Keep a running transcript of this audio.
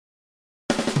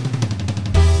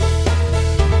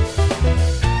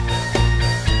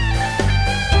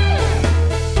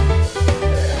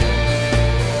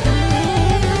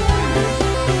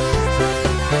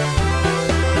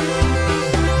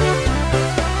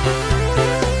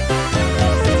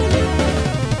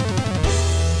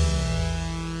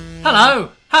Hello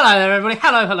there everybody,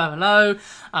 hello.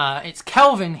 It's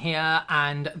Kelvin here,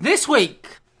 and this week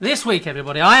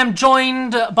everybody, I am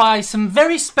joined by some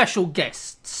very special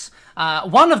guests.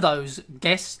 One of those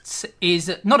guests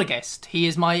is not a guest, he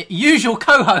is my usual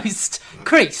co-host,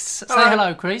 Crease. Hello. Say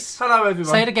hello, Crease. Hello, everyone.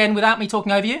 Say it again without me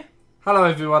talking over you. Hello,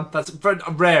 everyone. That's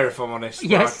rare, if I'm honest.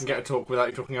 Yes. Where I can get a talk without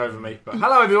you talking over me. But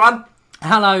hello, everyone.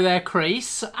 Hello there,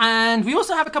 Crease. And we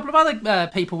also have a couple of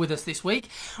other people with us this week.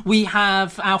 We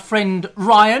have our friend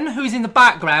Ryan, who's in the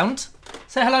background.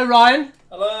 Say hello, Ryan.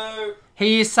 Hello.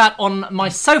 He is sat on my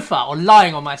sofa, or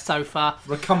lying on my sofa.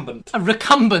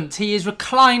 Recumbent. He is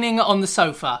reclining on the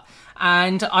sofa.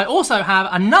 And I also have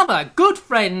another good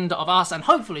friend of us, and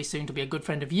hopefully soon to be a good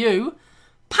friend of you,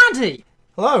 Paddy.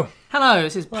 Hello. Hello,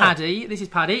 this is Paddy. This is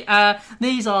Paddy.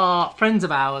 These are friends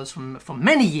of ours from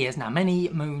many years now, many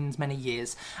moons, many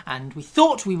years. And we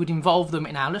thought we would involve them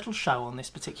in our little show on this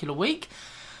particular week.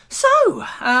 So,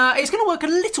 it's going to work a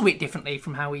little bit differently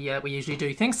from how we usually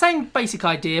do things. Same basic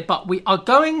idea, but we are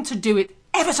going to do it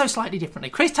ever so slightly differently.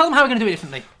 Chris, tell them how we're going to do it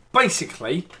differently.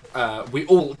 Basically, we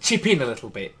all chip in a little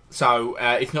bit. So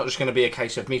it's not just going to be a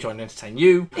case of me trying to entertain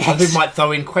you. Yes. Other people might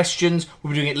throw in questions.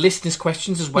 We'll be doing it listeners'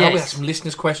 questions as well. Yes. We have some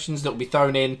listeners' questions that will be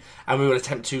thrown in, and we will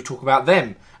attempt to talk about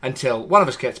them until one of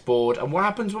us gets bored. And what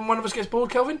happens when one of us gets bored,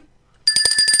 Kelvin?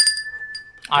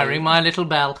 I ring my little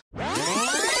bell.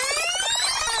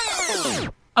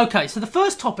 Okay, so the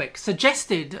first topic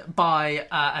suggested by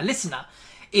a listener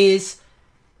is...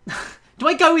 Do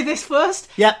I go with this first?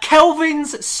 Yeah.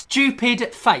 Kelvin's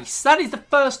stupid face. That is the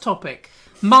first topic.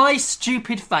 My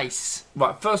stupid face.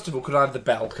 Right, first of all, could I have the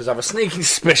bell? Because I have a sneaking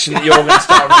suspicion that you're going to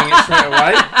start ringing it straight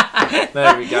away.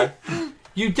 There we go.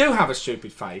 You do have a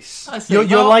stupid face. I see.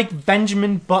 You're like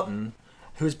Benjamin Button,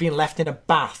 who has been left in a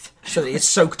bath so that it's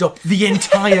soaked up the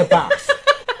entire bath,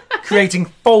 creating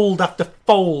fold after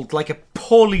fold like a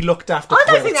poorly looked after I don't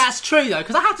quilt. think that's true, though,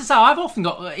 because I have to say, I've often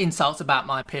got insults about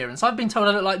my appearance. I've been told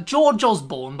I look like George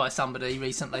Osborne by somebody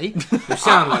recently. You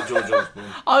sound like George Osborne.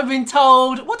 I've been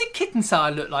told... What did Kitten say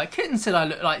I look like? Kitten said I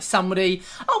look like somebody...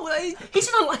 Oh, well, he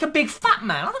said I look like a big fat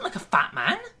man. I look like a fat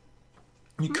man.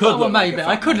 You could Well, maybe.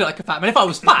 I could look like a fat man if I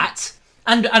was fat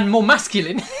and more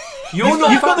masculine. You're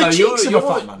not You've fat, got the though. cheeks of a You're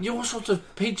fat man. You're sort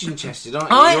of pigeon-chested, aren't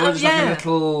you? You're just like a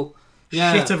little...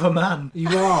 Yeah. Shit of a man. You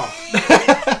are.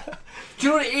 Do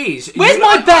you know what it is? Where's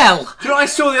my bell? Do you know what I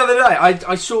saw the other day?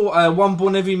 I saw One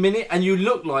Born Every Minute, and you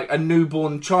look like a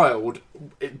newborn child,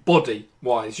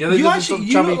 body-wise. You know, You those actually sort of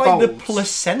you chubby look like the bulbs.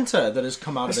 placenta that has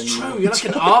come out That's of a true. newborn You're like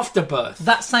an child. afterbirth.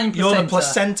 That same placenta. You're the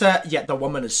placenta, yet the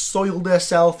woman has soiled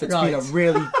herself. It's been a Right.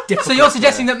 really difficult... So you're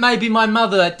suggesting that maybe my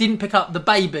mother didn't pick up the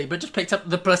baby, but just picked up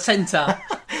the placenta.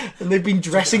 And they've been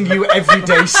dressing you every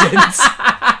day since.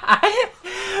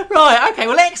 Right, okay,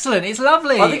 well, excellent. It's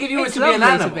lovely. I think if you were It's to be an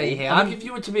lovely animal, to be here. I think if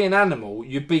you were to be an animal,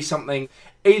 you'd be something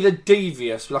either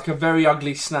devious, like a very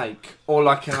ugly snake, or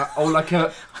like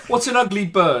a what's an ugly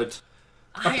bird?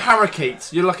 A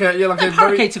parakeet. You're like a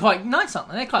Parakeets are quite nice, aren't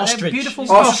they? They're quite they're Ostrich.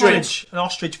 beautiful. Ostrich. An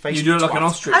ostrich face. You do look like an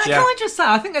ostrich. And Yeah. can I just say,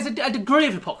 I think there's a degree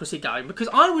of hypocrisy going, because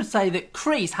I would say that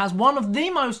Crease has one of the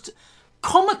most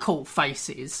comical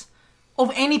faces of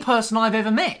any person I've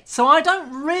ever met. So I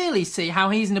don't really see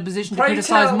how he's in a position to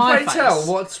criticise my face. Pray tell,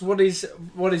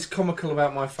 what is comical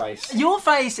about my face? Your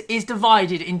face is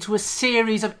divided into a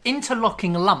series of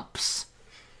interlocking lumps.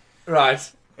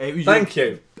 Right. Thank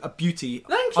you. A beauty.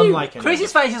 Thank you. Unlike any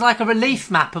Crease's face is like a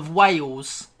relief map of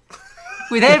Wales,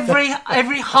 with every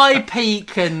high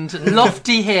peak and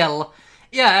lofty hill.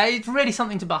 Yeah, it's really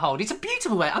something to behold. It's a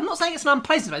beautiful way. I'm not saying it's an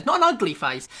unpleasant face. It's not an ugly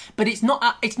face, but it's not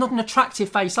an attractive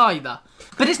face either.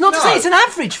 But it's not to say it's an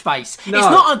average face. No. It's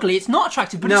not ugly, it's not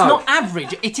attractive, but it's No. not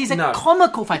average. It is a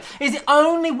comical face. It's the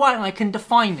only way I can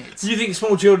define it. Do you think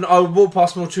small children, I would walk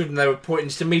past small children, they would point and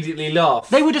just immediately laugh?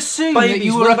 They would assume that Babies,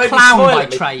 you were when a babies clown smile by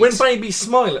at me- trade. When babies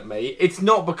smile at me, it's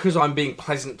not because I'm being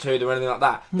pleasant to them or anything like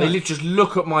that. They literally just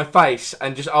look at my face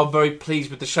and just are very pleased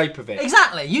with the shape of it.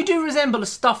 Exactly. You do resemble a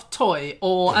stuffed toy,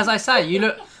 or, as I say, you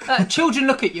look. Children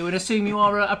look at you and assume you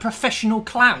are a professional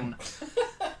clown,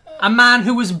 a man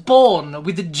who was born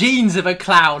with the genes of a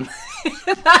clown.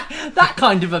 that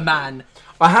kind of a man.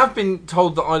 I have been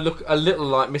told that I look a little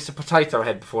like Mr. Potato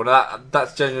Head before.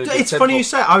 That's genuinely been It's said funny before. you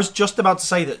say it. I was just about to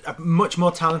say that a much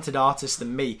more talented artist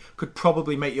than me could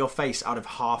probably make your face out of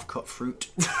half-cut fruit.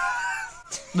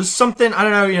 There's something, I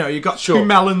don't know, you've got two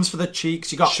melons for the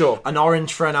cheeks, you've got an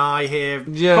orange for an eye here.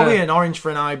 Yeah. Probably an orange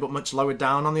for an eye, but much lower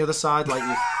down on the other side, like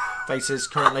your face is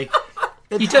currently.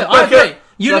 You do. I agree.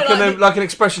 You look like an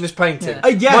expressionist painting. Yeah.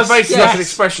 Yes, My face is like an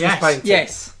yes, expressionist yes. painting.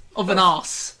 Yes, of an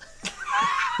arse.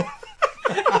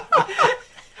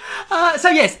 So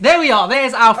yes, there we are.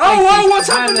 There's our faces. Oh, what's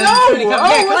happening? Can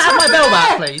I have my bell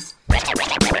back, please?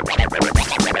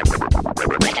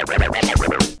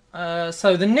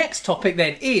 So the next topic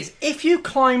then is, if you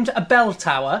climbed a bell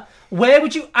tower, where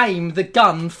would you aim the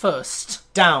gun first?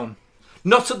 Down.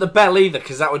 Not at the bell either,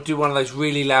 because that would do one of those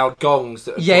really loud gongs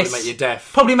that would probably make you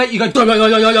deaf. Probably make you go,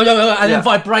 and then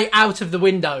vibrate out of the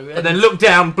window. And then look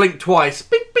down, blink twice,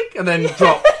 bink, bink, and then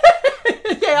drop.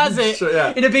 Yeah, that's it. So,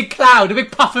 yeah. In a big cloud, a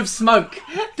big puff of smoke.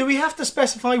 Do we have to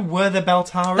specify where the bell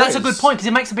tower That's is? a good point, because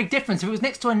it makes a big difference. If it was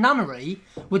next to a nunnery,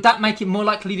 would that make it more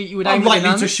likely that you would aim at the Unlikely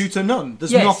nuns? to shoot a nun.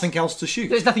 There's Yes. nothing else to shoot.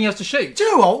 There's nothing else to shoot. Do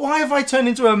you know what? Why have I turned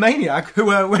into a maniac who,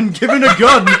 when given a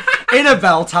gun in a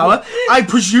bell tower, I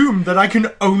presume that I can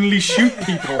only shoot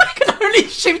people? I can only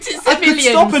shoot at I civilians.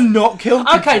 could stop and not kill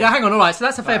people. Okay, now hang on. All right, so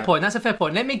that's a fair point. That's a fair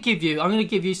point. I'm going to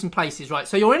give you some places, right?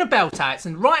 So you're in a bell tower. It's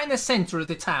right in the centre of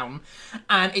the town,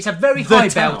 and it's a very high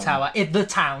bell tower in the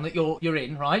town that you're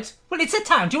in, right? Well, it's a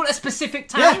town. Do you want a specific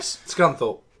town? Yes.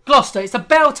 Scunthorpe. Gloucester. It's the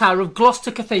bell tower of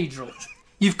Gloucester Cathedral.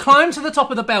 You've climbed to the top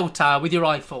of the bell tower with your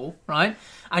rifle, right?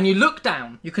 And you look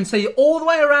down. You can see all the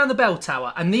way around the bell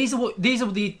tower, and these are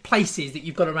the places that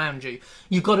you've got around you.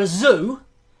 You've got a zoo.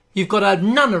 You've got a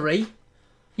nunnery.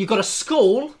 You've got a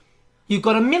school. You've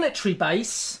got a military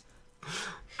base.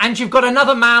 And you've got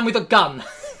another man with a gun.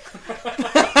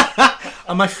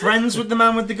 Am I friends with the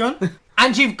man with the gun?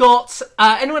 And you've got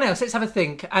anyone else? Let's have a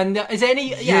think. And is there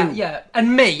any? Yeah.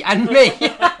 And me. And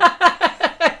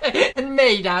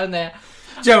me down there.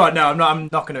 Do you know what? No, I'm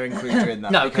not going to include you in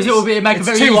that. No, because it will make a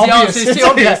very too easy obvious. answer. It's too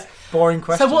obvious. Boring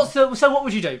question. So what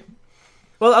would you do?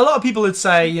 Well, a lot of people would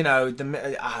say,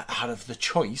 out of the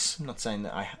choice, I'm not saying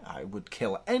that I would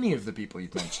kill any of the people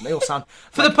you've mentioned. They all sound...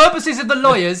 For the purposes of the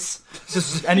lawyers,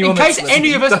 anyone in case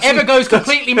any of us ever goes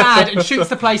completely mad and shoots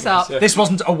the place up. This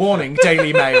wasn't a warning,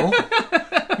 Daily Mail.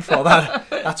 Before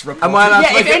that's reported.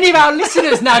 If any of our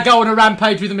listeners now go on a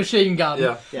rampage with a machine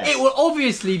gun, it will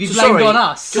obviously be blamed on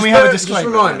us. Can we have a disclaimer?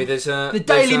 Just remind me, the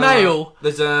Daily Mail.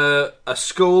 There's a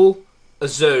school, a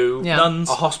zoo, nuns,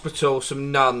 a hospital,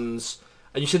 some nuns...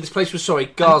 And you said this place was,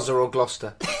 Gaza or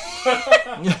Gloucester?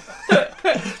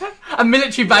 A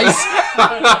military base.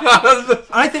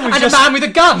 I think a man with a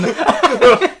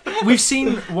gun. We've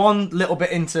seen one little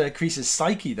bit into Crease's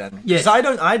psyche then. Yes. I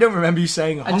don't remember you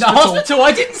saying a hospital. A hospital?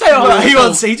 I didn't say a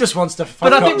hospital. He just wants to fuck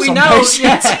but I think up we some know.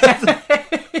 patients.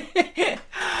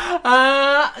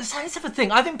 So let's have a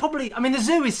thing. I think probably... the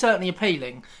zoo is certainly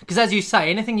appealing. Because as you say,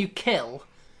 anything you kill...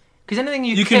 Because anything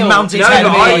you kill... can mount its head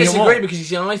on I your disagree wall. because you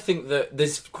see, I think that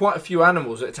there's quite a few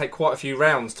animals that take quite a few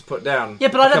rounds to put down. Yeah,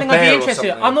 but I don't think I'd be interested.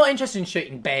 something. I'm not interested in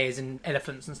shooting bears and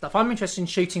elephants and stuff. I'm interested in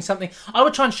shooting something. I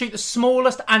would try and shoot the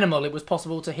smallest animal it was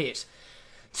possible to hit.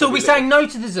 So we're saying no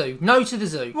to the zoo. No to the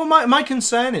zoo. Well, my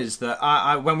concern is that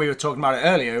when we were talking about it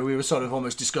earlier, we were sort of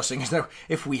almost discussing as though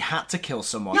if we had to kill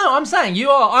someone. No, I'm saying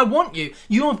I want you.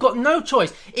 You have got no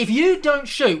choice. If you don't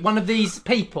shoot one of these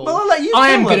people, Well, I'll let you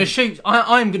I am kill going to them. shoot.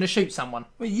 I am going to shoot someone.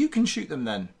 Well, you can shoot them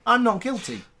then. I'm not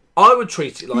guilty. I would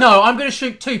treat it like... No, I'm going to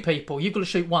shoot two people. You've got to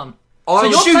shoot one. I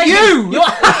would shoot you!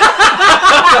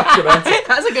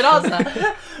 That's a good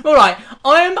answer. All right,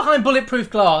 I am behind bulletproof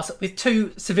glass with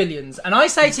two civilians, and I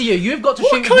say to you, you've got to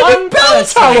shoot one bell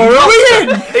person. tower are we in?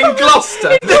 In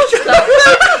Gloucester.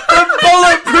 The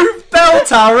bulletproof bell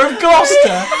tower of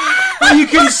Gloucester. Where you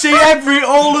can see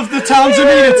all of the town's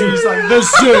amenities, like the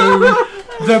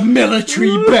zoo, the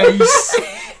military base.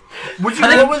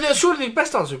 Surely the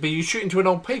best answer would be you shoot into an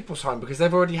old people's home because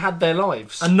they've already had their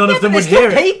lives. And none of them They're would still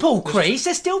hear it. people, Crease.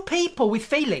 They're still people with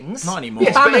feelings. Not anymore.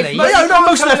 With family. Most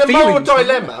of their the moral feelings.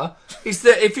 dilemma is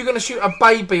that if you're going to shoot a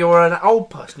baby or an old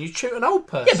person, you shoot an old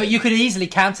person. Yeah, but you could easily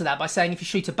counter that by saying if you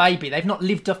shoot a baby, they've not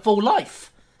lived a full life.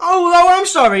 Oh, I'm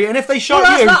sorry. And if they shot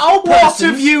Whereas you, that old what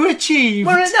person's- have you achieved?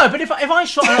 No, but if I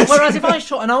shot, if I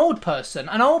shot an old person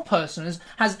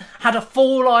has had a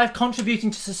full life contributing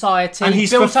to society, and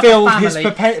he's built fulfilled up a his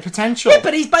family. potential. Yeah,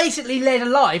 but he's basically led a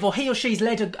life, or he or she's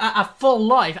led a full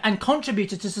life and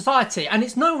contributed to society, and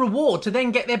it's no reward to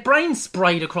then get their brains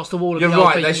sprayed across the wall of You're the old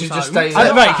right, they people's should just home. stay It's there.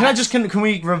 not Right, that. can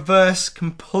we reverse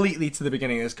completely to the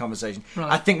beginning of this conversation?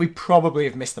 Right. I think we probably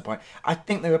have missed the point. I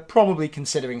think they were probably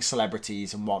considering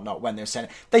celebrities and whatnot when they were saying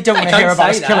it. They don't want to don't hear about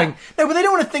us say that. killing... No, but they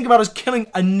don't want to think about us killing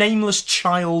a nameless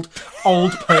child,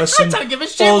 old person, don't give a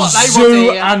shit or what they want to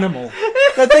zoo hear. animal.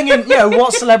 They're thinking,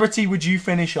 what celebrity would you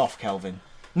finish off, Kelvin?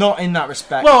 Not in that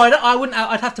respect. Well, I wouldn't.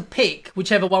 I'd have to pick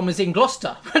whichever one was in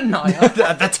Gloucester, wouldn't I?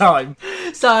 at the time.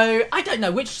 So I don't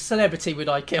know which celebrity would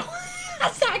I kill.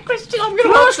 That's that question I'm going to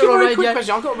Can I ask answer you a on really quick radio.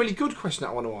 question? I've got a really good question that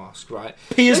I want to ask, right?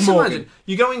 Piers Morgan. Imagine,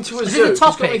 you go into a Is zoo, it a it's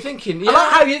got me topic? thinking, I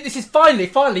like how this is finally,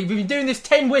 we've been doing this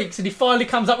 10 weeks and he finally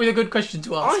comes up with a good question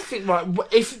to ask. I think, right,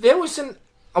 if there was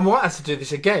I might have to do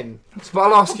this again, but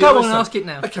I'll ask you. Go on and ask it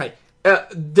now. Okay,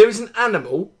 there is an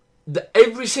animal that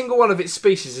every single one of its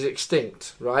species is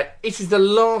extinct, right? It is the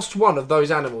last one of those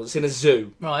animals in a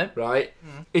zoo. Right. Right?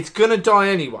 Mm. It's going to die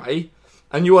anyway,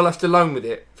 and you are left alone with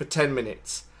it for 10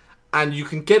 minutes. And you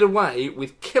can get away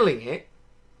with killing it,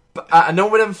 but, and no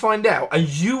one would ever find out. And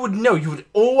you would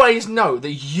always know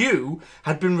that you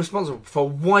had been responsible for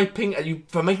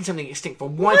for making something extinct, for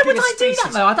wiping Why would a I do species.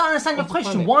 that though? I don't understand your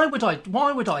question. Why would I?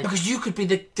 Because you could be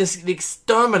the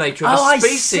exterminator of Oh, a I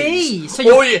species. see. So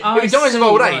If it dies of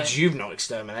old age, you've not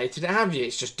exterminated it, have you?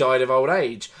 It's just died of old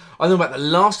age. I know about the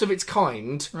last of its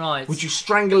kind. Right. Would you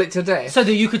strangle it to death? So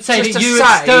that you could say Just that to you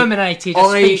say, exterminated a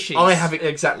species. I have it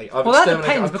exactly. I've Well, that exterminated-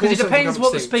 depends, I've because it caused something depends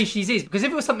what the extinct. species is. Because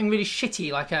if it was something really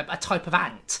shitty, like a type of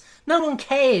ant, no one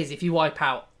cares if you wipe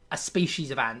out a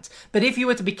species of ant. But if you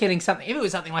were to be killing something, if it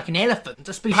was something like an elephant,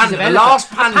 a species Panda, of the elephant, last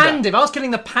panda. if I was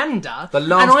killing the panda, The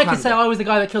last and I could panda. say I was the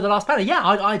guy that killed the last panda, yeah,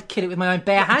 I'd kill it with my own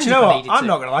bare hands. Do you know if I what? needed I'm to.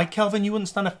 not going to lie, Kelvin, you wouldn't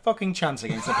stand a fucking chance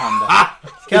against a panda.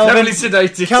 Kelvin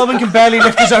sedated. Kelvin can barely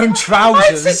lift his own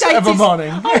trousers of a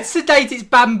morning. I'd sedate its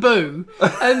bamboo,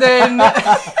 and then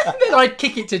I'd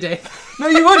kick it to death. No,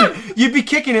 you wouldn't. You'd be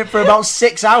kicking it for about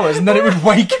 6 hours, and then it would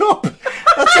wake up.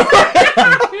 That's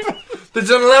all. There's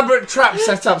an elaborate trap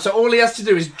set up, so all he has to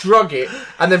do is drug it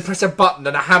and then press a button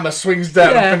and a hammer swings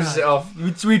down and finishes it off.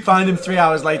 We'd find him 3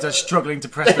 hours later struggling to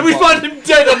press the We button. find him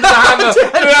dead on the hammer 2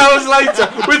 hours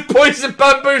later with poison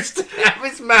bamboo sticking out of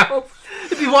his mouth.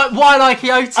 It'd be Wild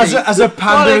Coyote. As a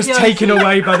panda was taken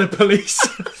away by the police.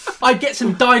 I'd get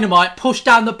some dynamite, push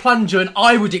down the plunger, and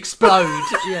I would explode.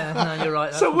 Yeah, no, you're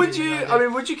right. So would you? I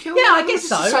mean, would you kill? Yeah, them? I guess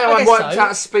so. Just to say I I guess wiped so.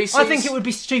 out a species. I think it would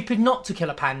be stupid not to kill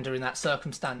a panda in that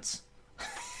circumstance.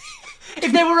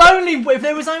 If there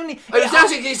was only,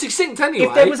 It's extinct anyway.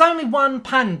 if there was only one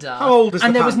panda, How old is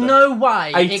and the there was panda? no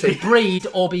way 80. it could breed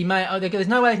or be made, there's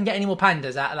no way they can get any more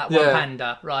pandas out of that one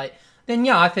panda, right? Then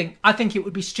yeah, I think it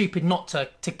would be stupid not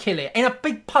to kill it in a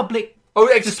big public.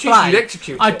 You'd execute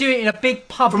it. I'd do it in a big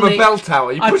public. From a bell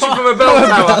tower. You I'd push it put- from a bell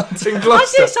tower in I'd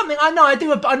Gloucester. do something.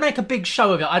 I'd make a big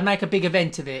show of it. I'd make a big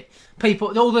event of it.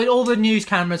 People, all the news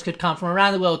cameras could come from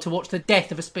around the world to watch the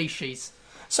death of a species.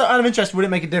 So, out of interest, would it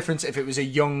make a difference if it was a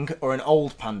young or an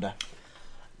old panda?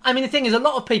 I mean, the thing is, a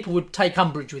lot of people would take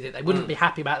umbrage with it. They wouldn't be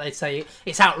happy about it. They'd say,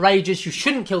 it's outrageous, you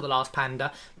shouldn't kill the last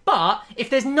panda. But if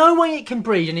there's no way it can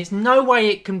breed and it's no way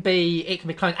it can be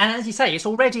cloned, and as you say, it's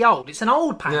already old. It's an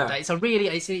old panda. Yeah.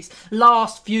 It's its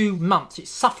last few months.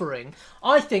 It's suffering.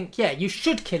 I think, yeah, you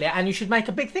should kill it and you should make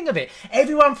a big thing of it.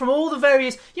 Everyone from all the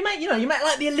various, you make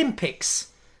like the Olympics.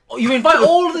 You invite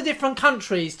all of the different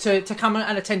countries to come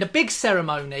and attend a big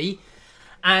ceremony,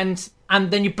 and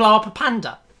then you blow up a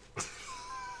panda.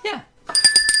 Yeah.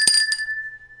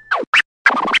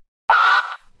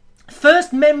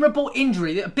 First memorable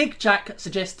injury. Big Jack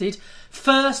suggested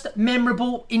first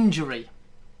memorable injury.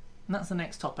 And that's the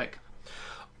next topic.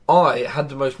 I had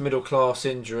the most middle class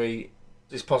injury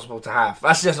it's possible to have.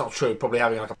 Actually, that's not true. Probably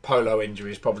having like a polo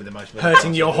injury is probably the most middle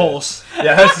Hurting your horse.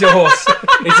 Yeah, hurting your horse.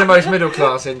 It's the most middle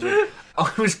class injury.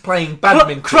 I was playing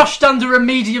badminton. Crushed under a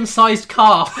medium-sized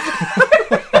car.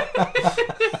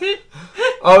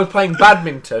 I was playing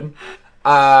badminton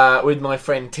with my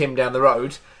friend Tim down the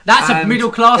road. That's a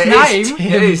middle-class name.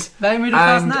 It is. Very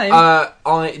middle-class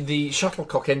name. The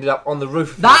shuttlecock ended up on the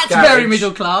roof of That's his garage, very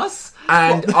middle-class.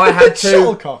 And I had to...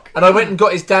 Shuttlecock. And I went and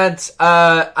got his dad's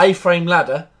A-frame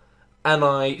ladder, and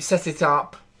I set it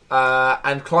up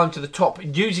and climbed to the top,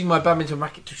 using my badminton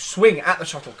racket to swing at the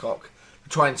shuttlecock, to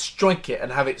try and strike it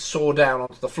and have it soar down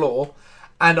onto the floor.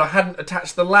 And I hadn't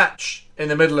attached the latch in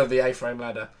the middle of the A-frame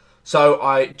ladder. So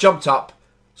I jumped up,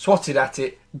 swatted at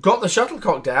it, got the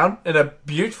shuttlecock down in a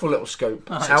beautiful little scoop.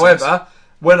 However,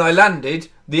 when I landed,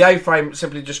 the A-frame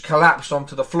simply just collapsed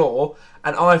onto the floor,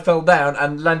 and I fell down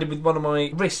and landed with one of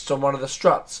my wrists on one of the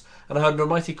struts. And I heard an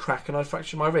almighty crack, and I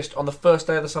fractured my wrist on the first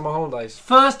day of the summer holidays.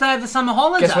 First day of the summer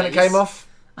holidays? Guess when it came off?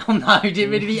 Oh no, it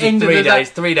didn't really the end 3 of the days.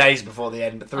 3 days before the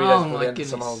end. 3 days before the end of the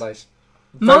summer holidays.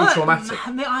 Very traumatic.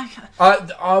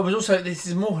 I was also... This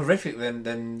is more horrific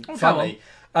than funny.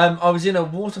 I was in a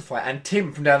water fight, and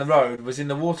Tim from down the road was in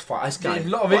the water fight. I got a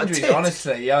lot of injuries,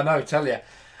 honestly. Yeah, I know, tell you.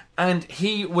 And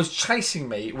he was chasing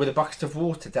me with a bucket of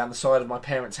water down the side of my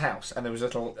parents' house, and there was a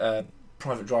little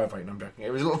private driveway. No, I'm joking.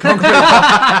 It was a little concrete.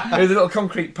 It was a little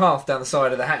concrete path down the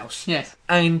side of the house. Yes.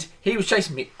 And he was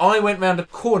chasing me. I went round a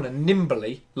corner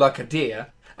nimbly, like a deer,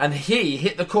 and he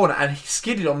hit the corner and he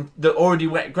skidded on the already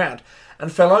wet ground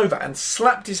and fell over and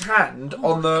slapped his hand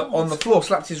on the floor,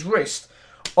 slapped his wrist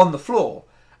on the floor.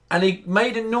 And he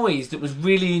made a noise that was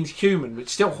really inhuman, which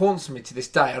still haunts me to this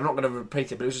day. I'm not going to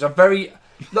repeat it, but it was just a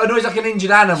noise like an injured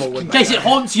animal. In case it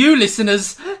haunts you,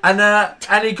 listeners.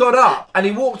 And he got up and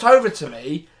he walked over to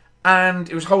me and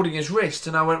he was holding his wrist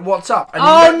and I went, "What's up?" And he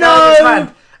let down his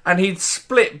hand and he'd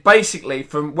split basically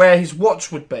from where his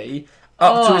watch would be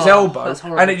up to his elbow,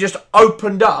 and it just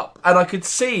opened up and I could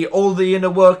see all the inner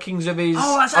workings of his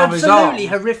arm. That's absolutely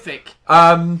horrific.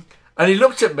 And he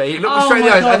looked at me, looked me straight in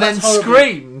the eyes, and then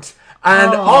screamed.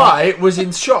 And I was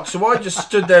in shock, so I just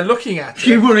stood there looking at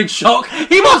him. You were in shock?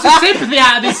 He wants some sympathy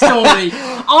out of this story.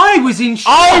 I was in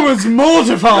shock. I was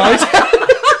mortified.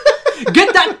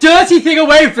 Get that dirty thing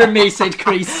away from me, said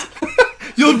Crease.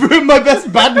 You'll ruin my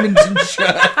best badminton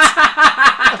shirt.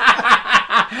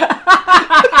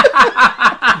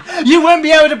 You won't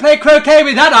be able to play croquet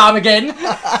with that arm again.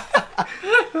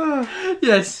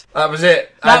 Yes. That was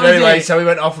it. So we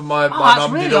went off and my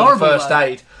mum did all the first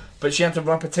aid. But she had to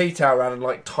wrap a tea towel around and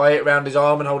like tie it around his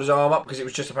arm and hold his arm up because it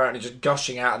was just apparently just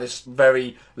gushing out of this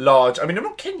very large... I mean, I'm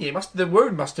not kidding you. The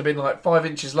wound must have been like 5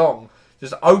 inches long.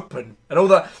 Just open. And all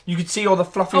that... You could see all the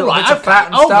fluffy little bits of fat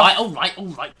and stuff. All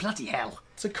right. Bloody hell.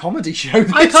 It's a comedy show.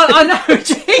 I know.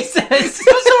 Jesus.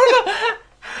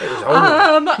 It was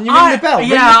horrible. Can you ring the bell?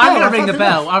 Yeah, I'm going to ring the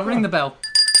bell. I'll ring the bell.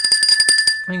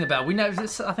 Ring the bell. We know. I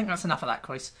think that's enough of that,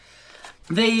 Chris.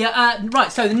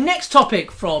 Right. So the next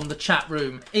topic from the chat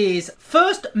room is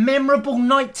first memorable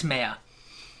nightmare.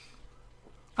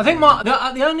 I think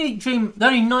the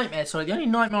only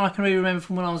nightmare I can really remember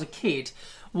from when I was a kid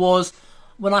was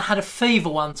when I had a fever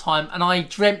one time and I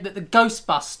dreamt that the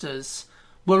Ghostbusters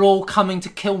were all coming to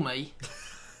kill me.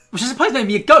 Which I suppose made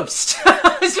me a ghost.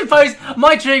 I suppose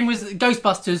my dream was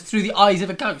Ghostbusters through the eyes of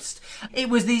a ghost. It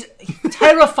was these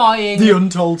terrifying... The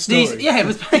untold story. It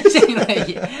was basically...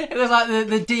 it was like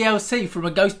the DLC from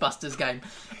a Ghostbusters game.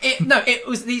 It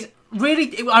was these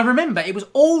really... I remember it was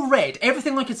all red.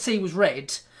 Everything I could see was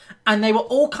red. And they were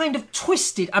all kind of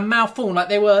twisted and malformed. Like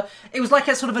they were... It was like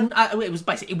a sort of...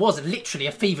 it was literally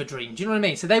a fever dream. Do you know what I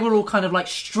mean? So they were all kind of like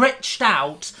stretched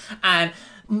out and...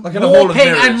 Like in a hall of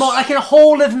mirrors. Like in a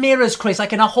hall of mirrors, Chris.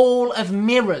 Like in a hall of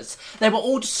mirrors. They were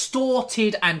all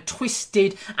distorted and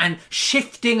twisted and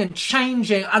shifting and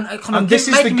changing and kind of this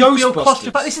is the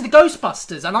Ghostbusters. But this is the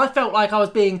Ghostbusters, and I felt like I was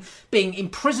being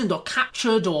imprisoned or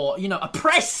captured or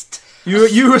oppressed. You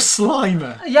were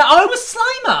Slimer. Yeah, I was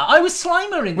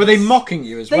Slimer in this. Were they mocking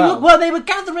you as well? They were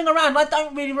gathering around. I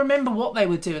don't really remember what they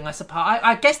were doing. I suppose.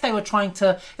 I guess they were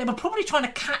probably trying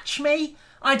to catch me.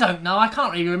 I don't know. I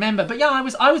can't really remember. But yeah,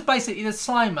 I was basically the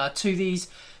Slimer to these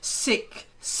sick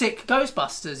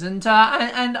Ghostbusters, and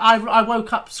I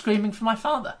woke up screaming for my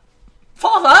father.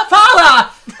 Father!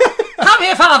 Come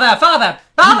here, father!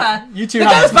 You two the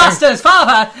have Ghostbusters,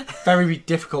 father! Very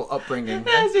difficult upbringing.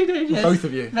 Yes, you did. Yes. Both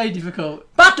of you. Very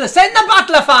difficult. Butler, send the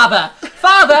butler, father!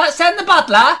 Father, send the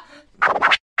butler!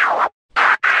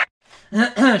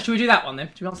 Should we do that one then?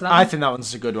 Should we answer that one? I think that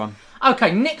one's a good one.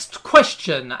 Okay, next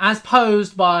question, as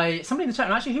posed by somebody in the chat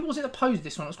room. Actually, who was it that posed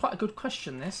this one? It was quite a good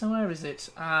question, this. So where is it?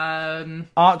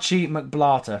 Archie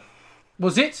McBlarter.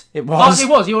 Was it? It was. Oh, it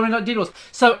was. You already did it was.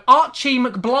 So Archie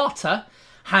McBlarter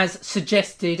has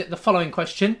suggested the following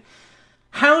question.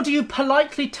 How do you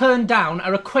politely turn down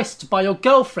a request by your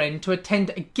girlfriend to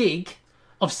attend a gig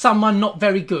of someone not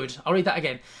very good? I'll read that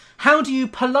again. How do you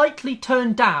politely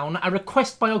turn down a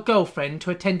request by your girlfriend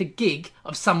to attend a gig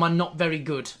of someone not very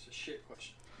good? It's a shit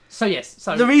question. So yes.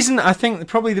 So the reason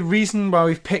why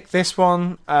we've picked this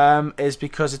one is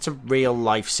because it's a real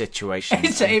life situation.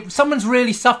 Someone's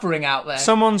really suffering out there.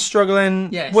 Someone's struggling.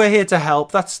 Yes. We're here to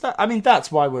help. That's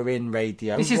why we're in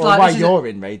radio. This is why you're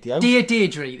in radio. Dear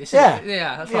Deirdre. That's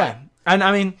right. And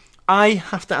I mean, I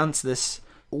have to answer this.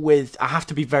 I have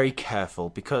to be very careful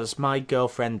because my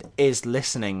girlfriend is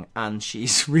listening and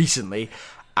she's recently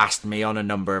asked me on a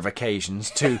number of occasions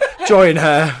to join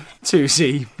her to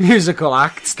see musical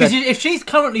acts. Because if she's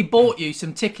currently bought you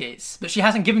some tickets, but she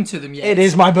hasn't given to them yet. It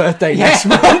is my birthday next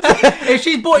month. If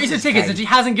she's bought you some tickets and she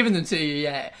hasn't given them to you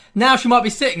yet, now she might be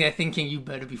sitting there thinking, you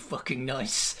better be fucking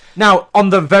nice. Now, on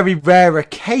the very rare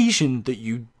occasion that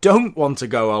you don't want to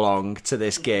go along to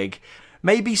this gig,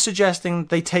 maybe suggesting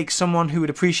they take someone who would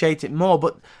appreciate it more,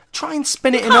 but try and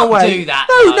spin it in a way. Do that.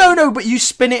 No, but you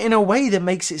spin it in a way that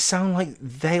makes it sound like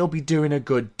they'll be doing a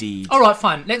good deed. All right,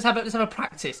 fine. Let's have a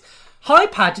practice. Hi,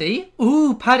 Paddy.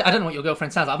 Ooh, Paddy. I don't know what your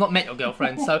girlfriend sounds like. I've not met your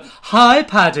girlfriend, so hi,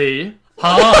 Paddy.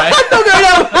 Hi.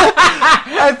 No.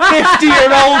 A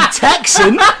 50-year-old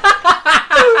Texan.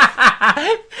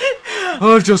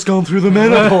 I've just gone through the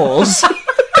menopause.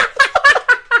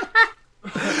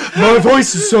 My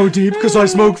voice is so deep because I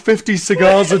smoke 50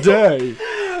 cigars a day.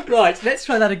 Right, let's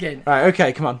try that again. Right,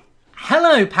 okay, come on.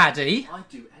 Hello, Paddy.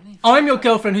 I'm your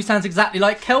girlfriend who sounds exactly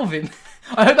like Kelvin.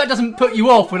 I hope that doesn't put you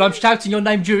off when I'm shouting your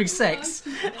name during sex.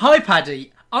 Hi,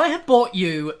 Paddy. I have bought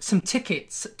you some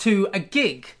tickets to a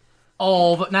gig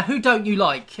of... Now, who don't you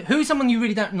like? Who's someone you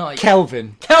really don't like?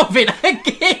 Kelvin. Kelvin. A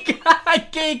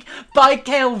gig by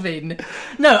Kelvin.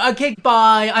 No, a gig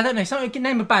by... I don't know.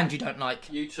 Name a band you don't like.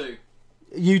 U2.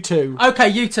 U2.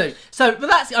 Okay, U2. So, but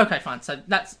that's... Okay, fine. So,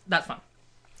 that's fine.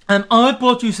 I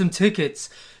bought you some tickets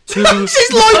to...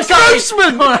 She's like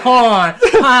Grossman! Hold on,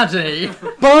 Paddy.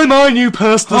 Buy my new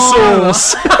pasta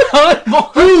sauce.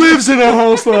 Who lives in a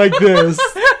house like this?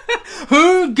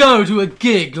 Who go to a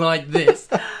gig like this?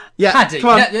 Yeah, Paddy,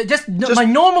 come on. just my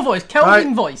normal voice,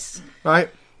 Kelvin voice. Right.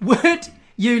 Would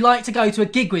you like to go to a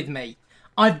gig with me?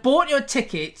 I've bought you a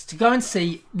ticket to go and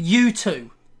see U2.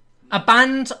 A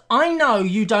band I know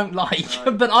you don't like,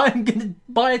 but I'm going to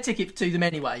buy a ticket to them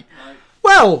anyway. No.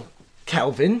 Well,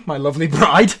 Kelvin, my lovely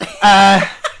bride,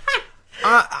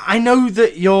 I know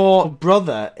that your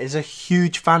brother is a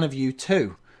huge fan of you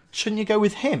too. Shouldn't you go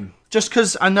with him? Just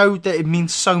because I know that it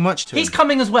means so much to him. He's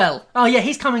coming as well. Oh yeah,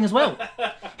 he's coming as well.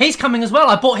 He's coming as well.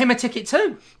 I bought him a ticket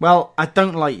too. Well, I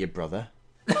don't like your brother.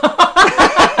 But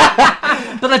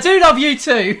I do love you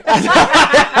too.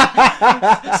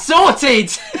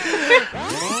 Sorted.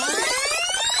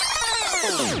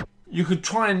 You could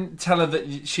try and tell her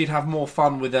that she'd have more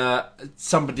fun with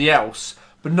somebody else,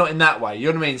 but not in that way.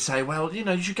 You know what I mean? Say, well,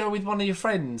 you should go with one of your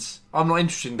friends. I'm not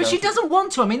interested in But going. she doesn't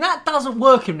want to. I mean, that doesn't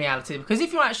work in reality, because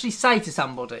if you actually say to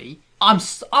somebody,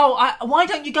 why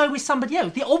don't you go with somebody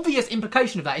else? The obvious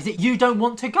implication of that is that you don't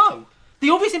want to go. The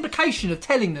obvious implication of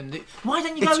telling them that, why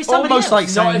don't you go with somebody else? It's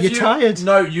almost like saying you're tired.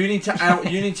 No, you need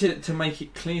to make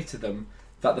it clear to them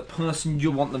that the person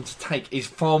you want them to take is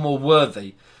far more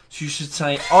worthy. So you should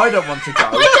say, I don't want to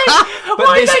go.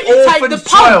 But this orphaned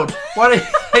child.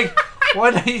 Why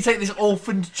don't you take this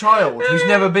orphaned child who's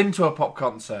never been to a pop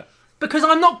concert? Because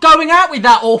I'm not going out with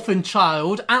that orphaned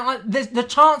child, and the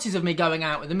chances of me going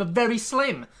out with them are very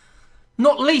slim.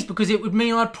 Not least because it would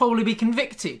mean I'd probably be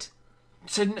convicted.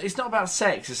 So it's not about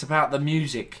sex, it's about the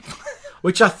music.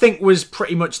 Which I think was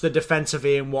pretty much the defence of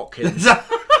Ian Watkins.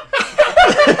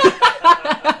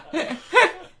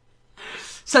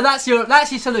 So that's your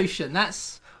solution. I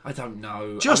don't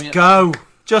know. Just go.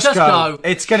 Just go.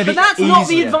 It's going to be But that's easier. not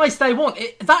the advice they want.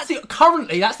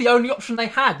 Currently, that's the only option they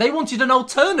had. They wanted an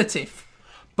alternative.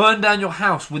 Burn down your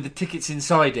house with the tickets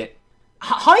inside it.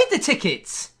 Hide the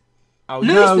tickets. Oh,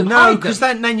 Lose no, because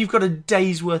then you've got a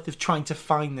day's worth of trying to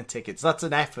find the tickets. That's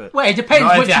an effort. Well, it depends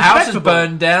Not which if your is house is preferable.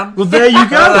 burned down. Well, there you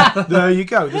go. There you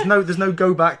go. There's no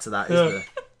go back to that, is there?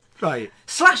 Right.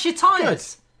 Slash your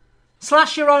tyres.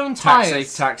 Slash your own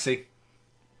tyres. Taxi.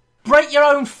 Break your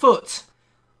own foot.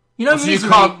 You know Misery? You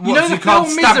can't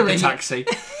stab Misery? the taxi?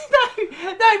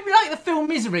 No, like the film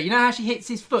Misery. You know how she hits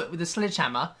his foot with a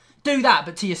sledgehammer? Do that,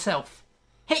 but to yourself.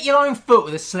 Hit your own foot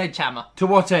with a sledgehammer. To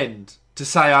what end? To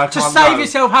say I can't go? To save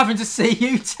yourself having to see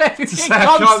you two To say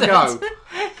I can't go?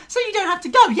 So you don't have to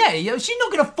go, yeah. She's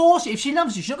not going to force you. If she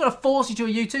loves you, she's not going to force you to a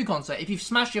U2 concert. If you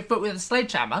smash your foot with a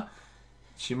sledgehammer...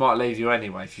 She might leave you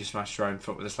anyway if you smash your own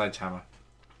foot with a sledgehammer.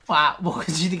 Wow, well,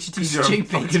 because you think she's too You're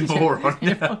stupid. a fucking moron.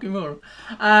 You're a fucking moron.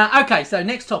 Okay, so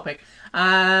next topic.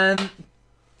 Right,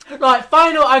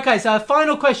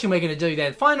 final question we're going to do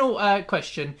then. Final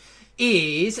question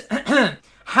is,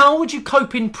 how would you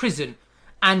cope in prison?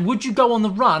 And would you go on the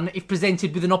run if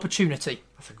presented with an opportunity?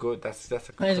 That's a good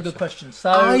question. So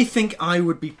I think I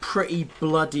would be pretty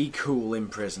bloody cool in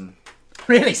prison.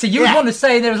 Really? So you would want to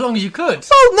stay in there as long as you could?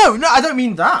 Oh, no, I don't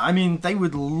mean that. I mean, they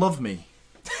would love me.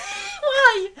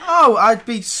 Why? Oh, I'd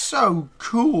be so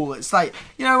cool. It's like,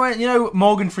 you know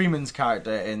Morgan Freeman's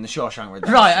character in The Shawshank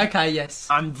Redemption? Right, okay, yes.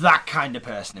 I'm that kind of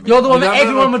person. You're the one that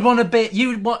everyone would want to be.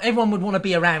 Everyone would want to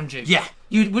be around you. Yeah.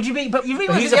 Would you be? But you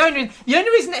realise the only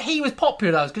reason that he was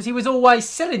popular was because he was always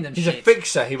selling them. He's shit. a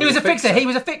fixer. He was a fixer. He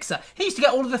was a fixer. He used to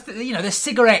get all of the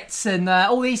cigarettes and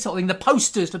all these sort of things, the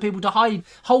posters for people to hide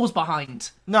holes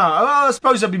behind. No, I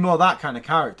suppose I'd be more that kind of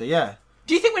character. Yeah.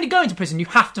 Do you think when you go into prison you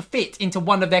have to fit into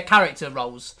one of their character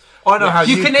roles? I know how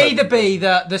you can either be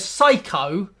the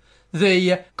psycho,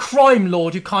 the crime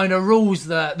lord who kind of rules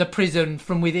the prison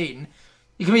from within.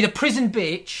 You can be the prison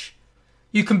bitch.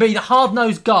 You can be the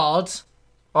hard-nosed guard.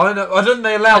 I know. I don't think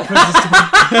they allow prisoners to be...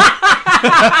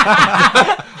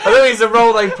 I don't think it's a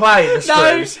role they play, the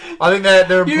screws. No. I think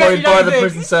they're employed by the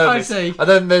prison service. I see. I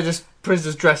don't think they're just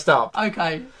prisoners dressed up.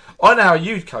 Okay. I know how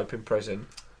you'd cope in prison.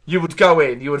 You would go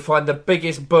in, you would find the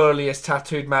biggest, burliest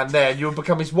tattooed man there, and you would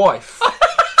become his wife.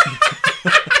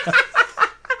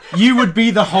 You would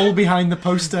be the hole behind the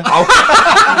poster.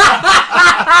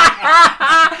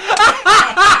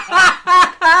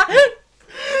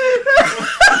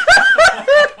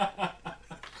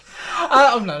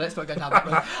 Oh no, let's not go down that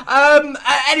road.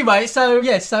 Anyway, so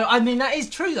I mean that is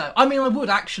true though. I mean, I would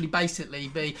actually basically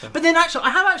be, but then actually, I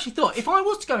have actually thought if I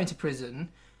was to go into prison,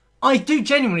 I do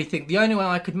genuinely think the only way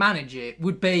I could manage it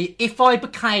would be if I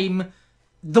became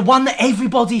the one that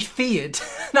everybody feared.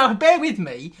 Now, bear with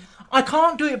me. I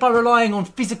can't do it by relying on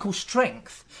physical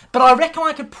strength, but I reckon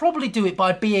I could probably do it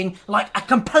by being like a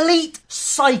complete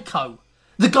psycho.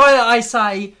 The guy that I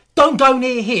say, don't go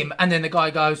near him, and then the guy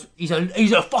goes, he's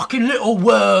a fucking little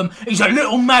worm, he's a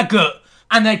little maggot.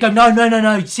 And they go,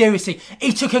 no, seriously,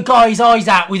 he took a guy's eyes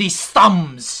out with his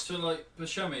thumbs. So like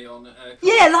Buscemi on...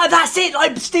 yeah, like that's it,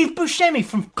 like Steve Buscemi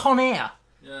from Con Air.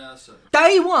 Yeah, that's it.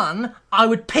 Day one, I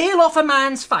would peel off a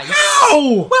man's face.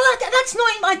 Ow! Well, that's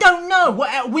not... I don't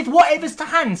know. With whatever's to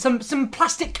hand. Some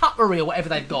plastic cutlery or whatever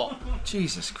they've got.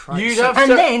 Jesus Christ.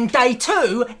 And then, day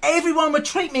two, everyone would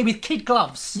treat me with kid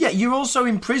gloves. Yeah, you're also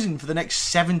in prison for the next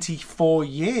 74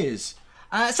 years.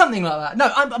 Something like that.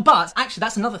 No, but actually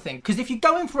that's another thing. Because if you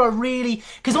go in for a really...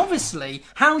 Because obviously,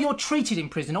 how you're treated in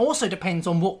prison also depends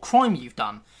on what crime you've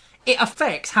done. It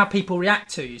affects how people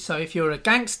react to you. So if you're a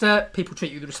gangster, people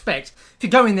treat you with respect. If you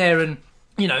go in there and,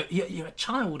 you know, you're a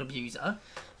child abuser,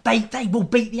 they will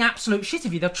beat the absolute shit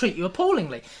of you. They'll treat you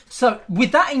appallingly. So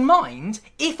with that in mind,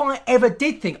 if I ever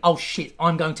did think, oh shit,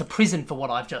 I'm going to prison for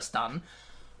what I've just done,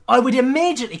 I would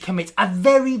immediately commit a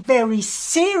very, very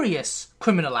serious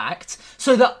criminal act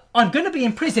so that I'm going to be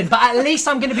in prison, but at least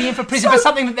I'm going to be in for prison for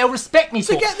something that they'll respect me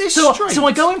for. Get this straight. So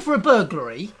I go in for a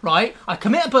burglary, right? I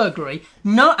commit a burglary,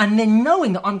 and then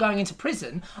knowing that I'm going into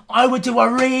prison, I would do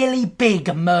a really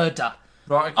big murder.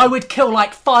 Right. I would kill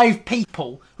like 5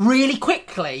 people really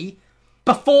quickly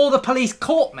before the police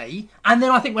caught me, and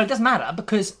then I think, well, it doesn't matter,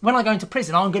 because when I go into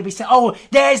prison, I'm going to be saying, oh,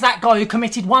 there's that guy who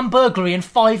committed 1 burglary and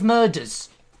 5 murders.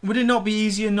 Would it not be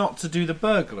easier not to do the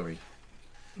burglary?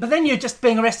 But then you're just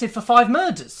being arrested for 5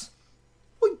 murders.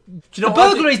 Well, do you know the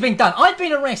burglary's been done. I've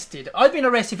been arrested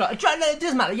for... It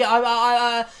doesn't matter.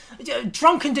 Yeah,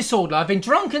 drunk and disorderly. I've been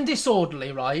drunk and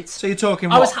disorderly, right? So you're talking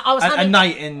what? A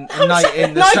night in the night cells?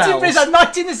 In prison, a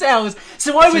night in the cells.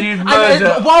 So I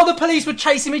would... while the police were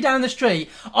chasing me down the street,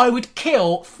 I would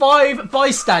kill 5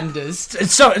 bystanders.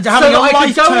 So having a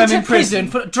life term in prison. Prison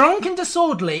for drunk and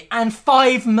disorderly and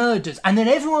 5 murders. And then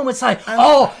everyone would say,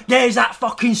 oh, there's that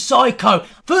fucking psycho.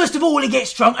 First of all, he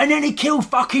gets drunk and then he killed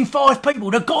fucking 5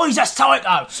 people. The guy's a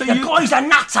psycho. So the guy's a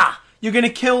nutter. You're going to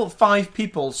kill 5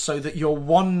 people so that your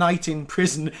one night in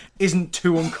prison isn't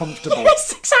too uncomfortable.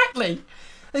 Yes, exactly.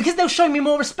 Because they'll show me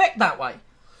more respect that way.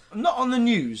 Not on the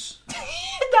news. No,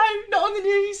 not on the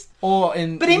news. But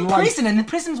in prison, and the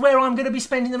prison's where I'm going to be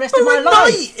spending the rest of my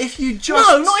life. If you just...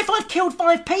 No, not if I've killed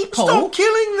 5 people. Stop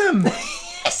killing them.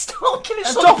 Stop killing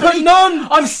them. Stop at none.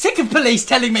 I'm sick of police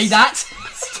telling me that.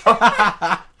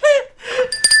 Stop.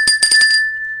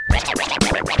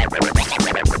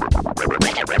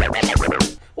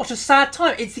 What a sad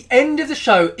time. It's the end of the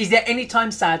show. Is there any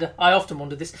time sadder? I often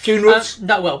wonder this. Funerals?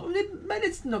 No, well,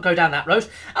 let's not go down that road.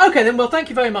 Okay, then, well, thank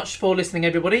you very much for listening,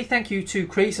 everybody. Thank you to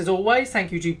Crease, as always.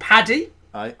 Thank you to Paddy.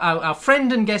 Our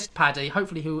friend and guest Paddy.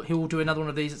 Hopefully he will do another one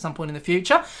of these at some point in the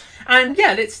future. And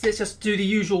yeah, let's just do the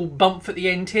usual bump at the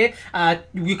end here.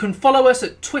 You can follow us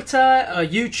at Twitter,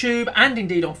 YouTube, and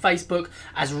indeed on Facebook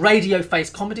as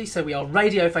Radioface Comedy. So we are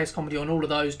Radioface Comedy on all of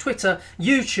those: Twitter,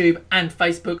 YouTube, and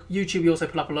Facebook. YouTube, we also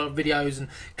pull up a lot of videos and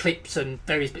clips and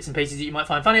various bits and pieces that you might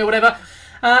find funny or whatever.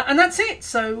 And that's it.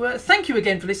 So thank you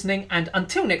again for listening, and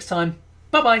until next time,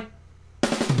 bye bye.